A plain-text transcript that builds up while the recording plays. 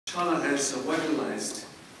China has weaponized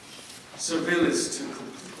surveillance to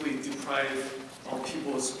completely deprive of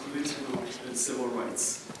people's political and civil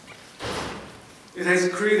rights. It has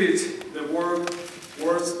created the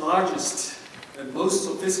world's largest and most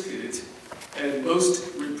sophisticated and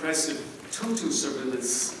most repressive total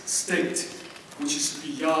surveillance state, which is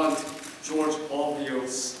beyond George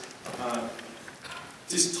Orwell's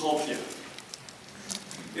dystopia.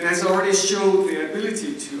 It has already shown the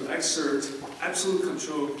ability to exert absolute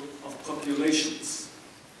control of populations.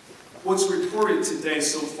 What's reported today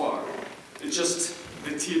so far is just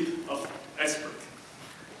the tip of the iceberg.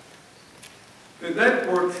 The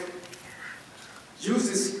network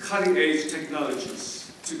uses cutting-edge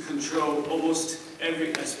technologies to control almost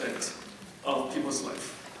every aspect of people's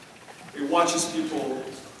life. It watches people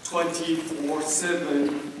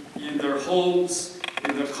 24/7 in their homes,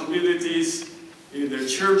 in their communities, in their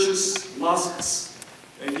churches, mosques,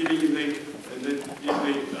 and even in the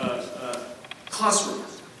classroom.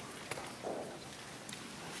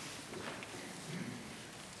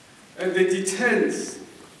 And they detect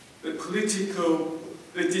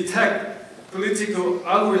political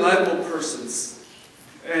unreliable persons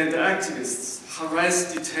and activists,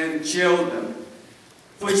 harass, detain, jail them.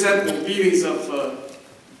 For example, millions of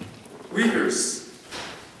Uyghurs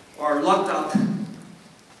are locked up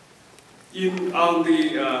in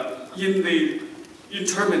the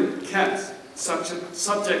internment camps,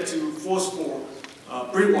 subject to forceful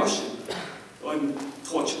brainwashing and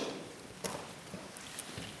torture.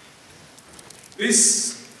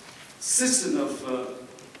 This system of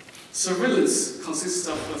surveillance consists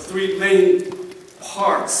of three main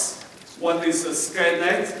parts. One is a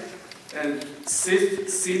Skynet and Safe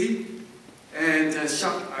City and a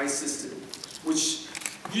Sharp Eye system, which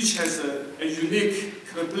each has a unique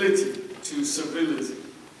capability to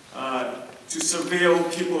surveil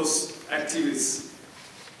people's activities.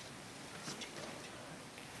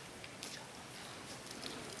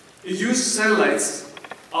 It uses satellites,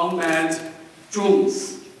 unmanned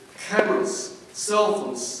drones, cameras, cell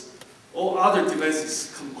phones, or other devices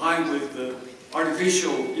combined with the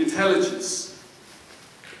artificial intelligence,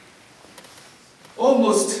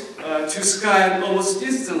 to scan almost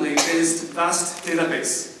instantly against vast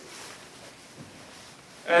database,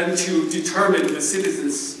 and to determine the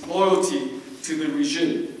citizens' loyalty to the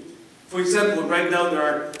regime. For example, right now there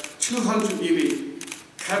are 200 million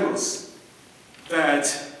cameras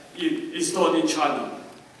that installed in China,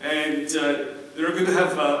 and they're going to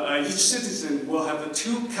have each citizen will have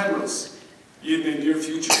 2 cameras in the near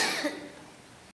future.